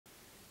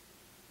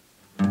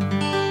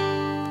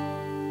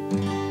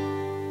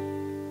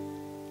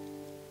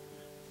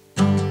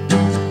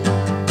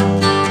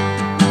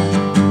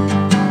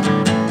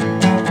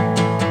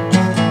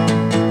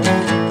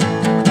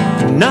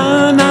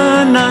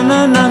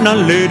na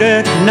late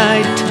at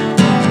night.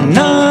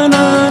 Na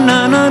na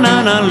na na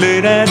na na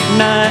late at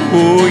night.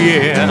 Oh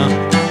yeah.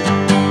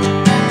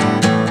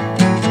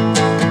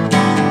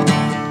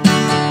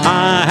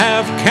 I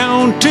have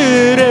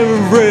counted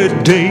every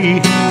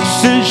day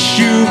since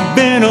you've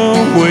been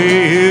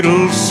away.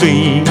 It'll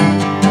seem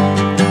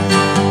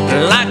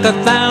like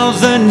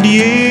 1,000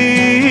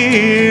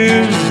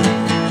 years.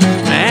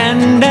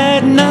 And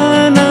at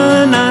na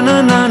na na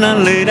na na na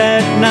late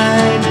at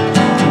night,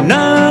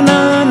 na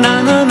na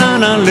na na na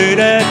na late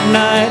at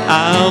night,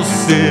 I'll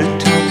sit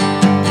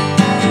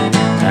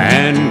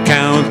and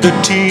count the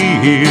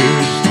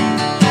tears.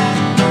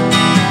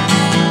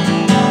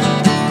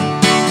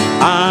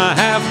 I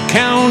have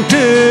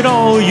counted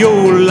all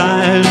your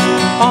lies,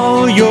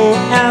 all your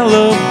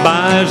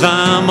alibis.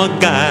 I'm a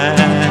guy,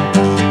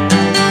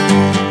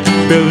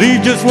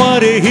 believe just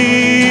what he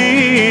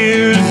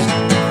hears.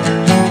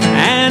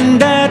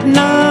 And at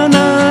na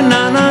na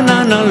na na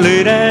na na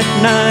late at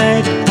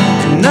night,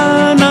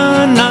 na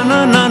na na na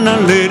na na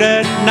late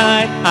at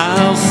night,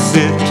 I'll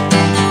sit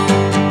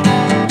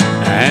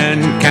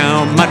and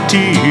count my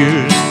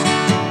tears.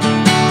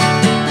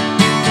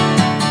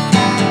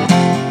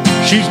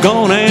 She's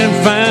gone and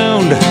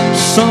found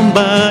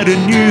somebody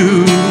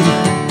new.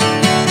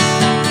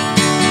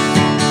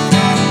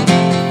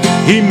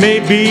 He may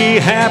be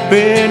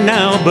happy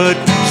now, but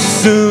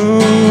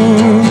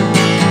soon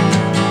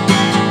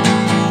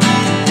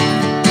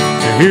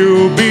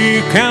he'll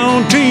be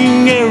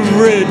counting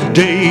every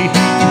day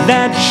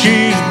that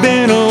she's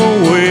been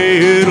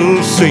away.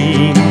 It'll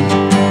seem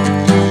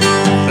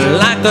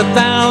like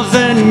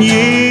 1,000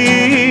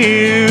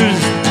 years.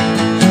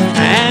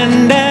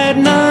 And at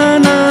na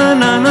na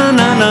na na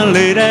na na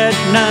late at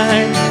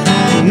night,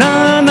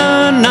 na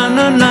na na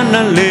na na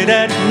na late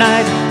at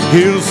night,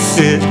 he'll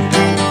sit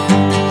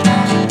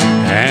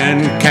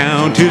and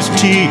count his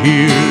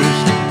tears.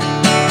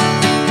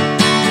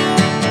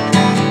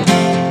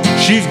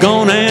 She's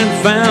gone and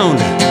found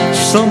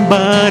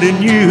somebody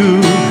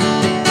new.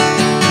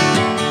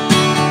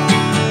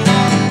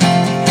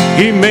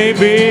 He may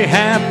be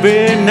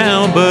happy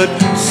now, but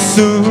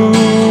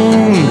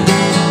soon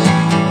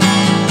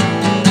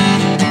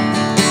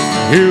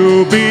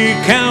he'll be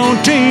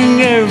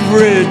counting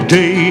every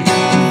day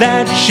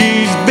that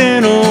she's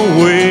been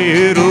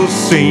away. It'll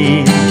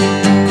seem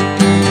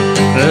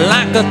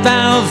like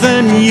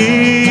 1,000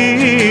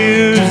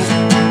 years.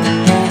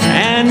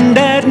 And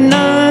at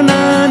na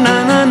na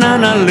na na na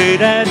na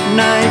late at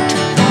night,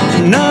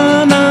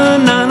 na na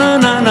na na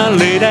na na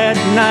late at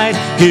night,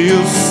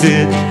 he'll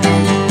sit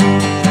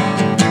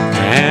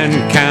and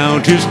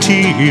count his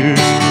tears.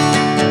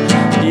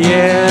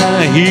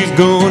 Yeah, he's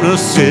gonna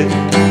sit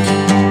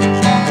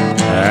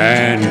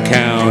and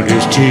count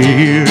his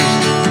tears.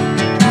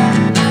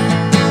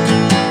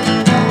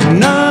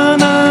 Na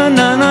na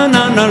na na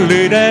na na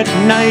late at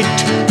night,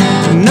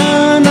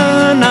 na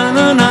na na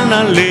na na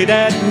na late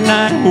at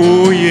night.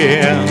 Oh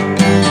yeah.